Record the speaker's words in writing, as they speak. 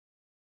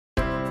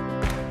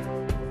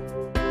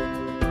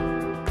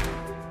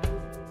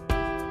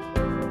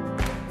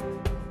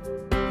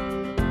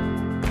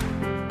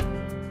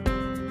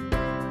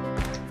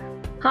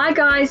Hi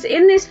guys,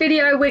 in this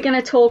video we're going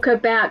to talk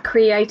about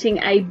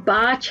creating a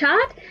bar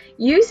chart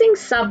using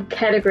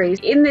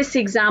subcategories. In this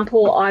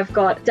example I've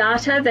got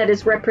data that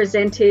is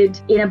represented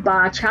in a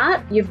bar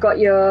chart. You've got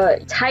your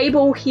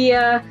table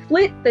here,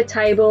 split the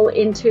table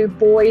into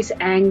boys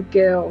and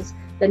girls,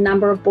 the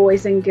number of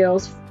boys and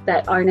girls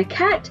that own a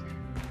cat,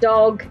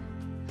 dog,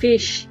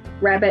 fish,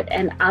 rabbit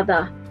and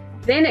other.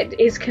 Then it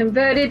is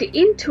converted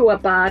into a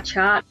bar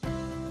chart.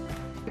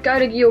 Go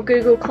to your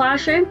Google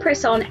Classroom,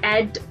 press on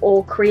Add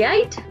or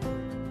Create.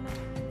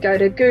 Go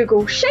to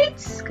Google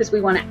Sheets because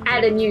we want to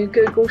add a new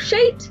Google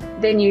Sheet.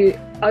 Then you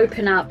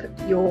open up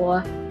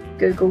your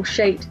Google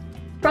Sheet.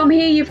 From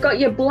here you've got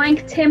your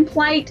blank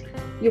template.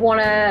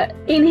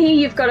 In here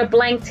you've got a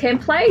blank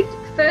template.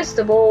 First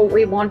of all,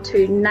 we want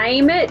to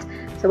name it.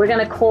 So we're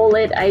going to call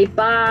it a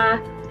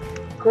bar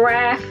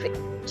graph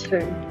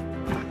 2.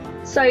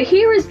 So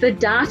here is the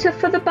data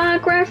for the bar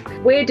graph.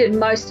 Where did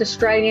most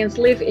Australians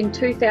live in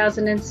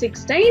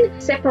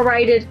 2016?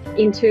 Separated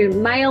into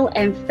male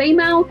and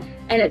female,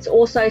 and it's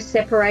also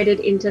separated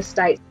into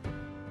states.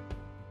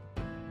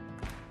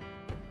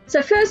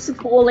 So first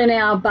of all, in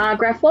our bar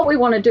graph, what we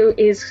want to do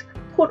is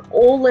put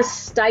all the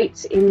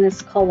states in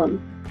this column.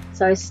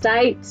 So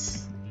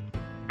states,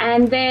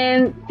 and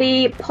then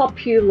the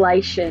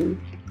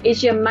population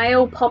is your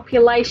male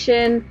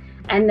population,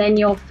 and then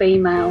your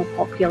female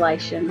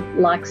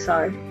population, like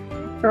so.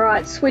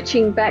 Alright,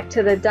 switching back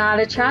to the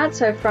data chart.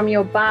 So from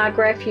your bar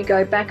graph, you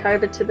go back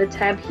over to the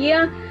tab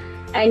here,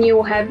 and you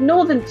will have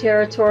Northern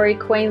Territory,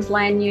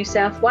 Queensland, New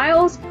South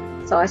Wales.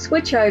 So I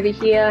switch over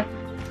here,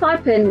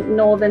 type in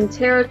Northern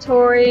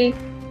Territory,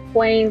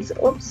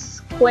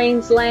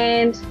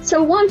 Queensland.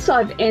 So once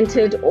I've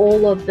entered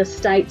all of the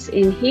states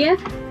in here,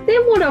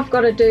 then what I've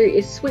got to do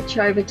is switch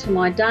over to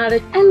my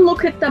data and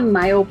look at the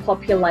male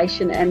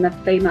population and the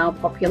female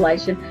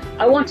population.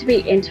 I want to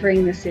be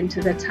entering this into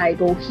the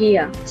table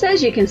here. So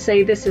as you can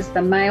see, this is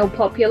the male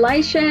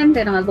population.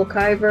 Then I look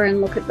over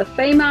and look at the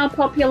female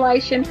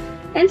population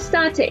and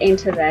start to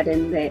enter that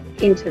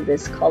into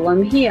this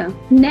column here.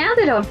 Now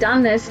that I've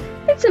done this,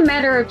 it's a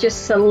matter of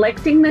just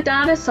selecting the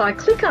data. So I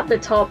click up the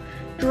top,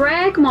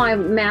 drag my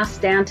mouse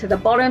down to the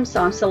bottom.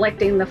 So I'm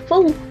selecting the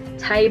full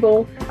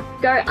table.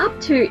 Go up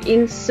to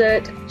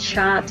Insert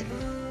Chart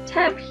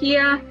tab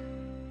here,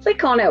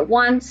 click on it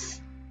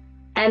once,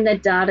 and the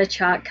data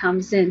chart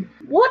comes in.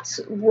 What's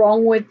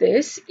wrong with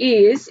this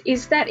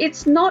is that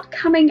it's not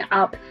coming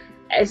up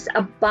as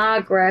a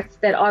bar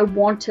graph that I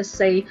want to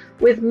see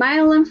with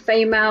male and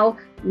female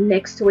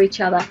next to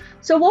each other.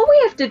 So what we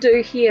have to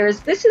do here is,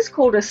 this is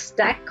called a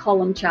stack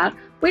column chart.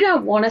 We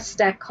don't want a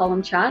stack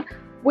column chart.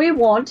 We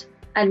want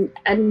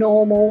a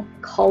normal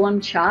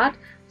column chart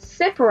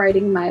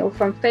separating male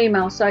from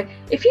female. So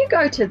if you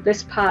go to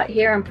this part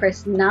here and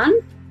press none,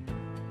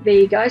 there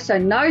you go, so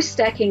no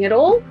stacking at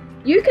all,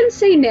 you can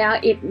see now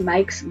it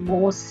makes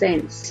more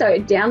sense. So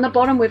down the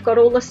bottom we've got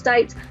all the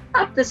states,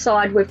 up the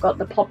side we've got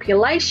the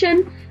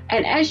population,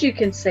 and as you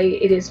can see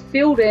it is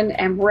filled in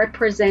and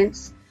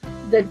represents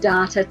the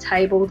data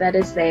table that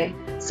is there.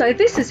 So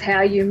this is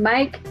how you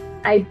make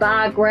a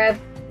bar graph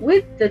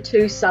with the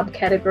two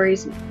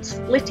subcategories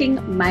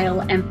splitting male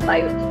and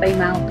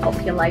female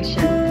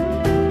population.